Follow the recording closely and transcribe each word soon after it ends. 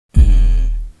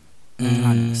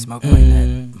smoking like that.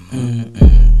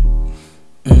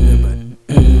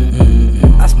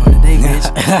 I smoke today, bitch.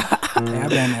 I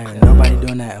been nobody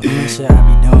doing that. Real shit, I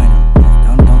be doing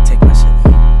it. Don't take my shit.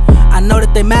 I know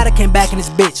that they mad I came back in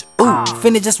this bitch. Ooh,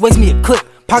 finna just waste me a clip.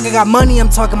 Pocket got money, I'm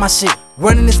talking my shit.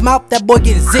 Running his mouth, that boy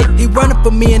getting zipped. He running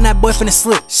for me and that boy finna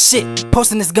slip. Shit,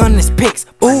 posting his gun in his pics.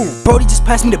 Ooh, Brody just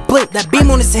passed me the blip. That beam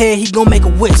on his head, he gon' make a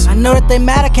wish. I know that they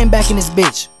mad I came back in this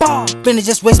bitch. Finna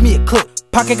just waste me a clip.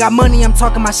 Pocket got money, I'm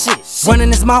talking my shit. Running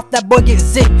his mouth, that boy getting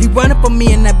zipped. He running for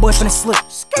me and that boy finna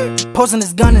slip. Posting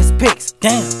his gun in his pics.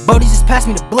 Damn, Brody just passed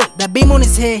me the blip. That beam on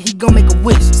his head, he gon' make a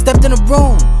wish. Stepped in the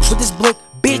room with this blick.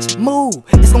 Bitch, move,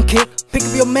 it's gon' kick. Pick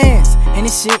up your mans and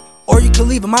this shit. Or you can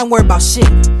leave him, I ain't worried about shit.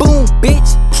 Boom,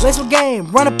 bitch, let's go game.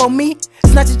 Run up on me,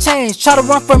 snatch your change. Try to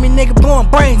run from me, nigga, blowing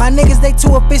brains. My niggas, they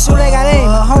too official, they got aim.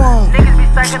 Hold on. Niggas be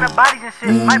stacking up bodies and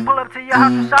shit. Might pull up to your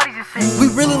house with shotties and shit.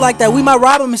 We really like that, we might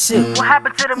rob him and shit. What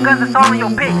happened to them guns that's all in your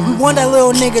pic? We want that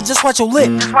little nigga, just watch your lip.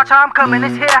 Just watch how I'm coming,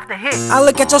 it's hit after hit. I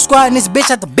look at your squad and this bitch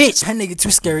at the bitch. That nigga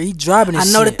too scary, he driving this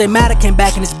shit. I know that they mad I came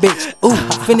back in this bitch. Ooh,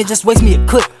 finna just waste me a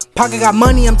clip. Pocket got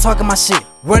money, I'm talking my shit.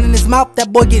 Running his mouth,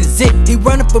 that boy getting zipped. He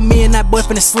running for me and that boy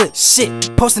finna slip.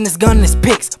 Shit, posting his gun in his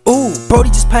pics. Ooh, Brody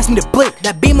just passed me the blip.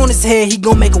 That beam on his head, he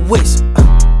gon' make a wish.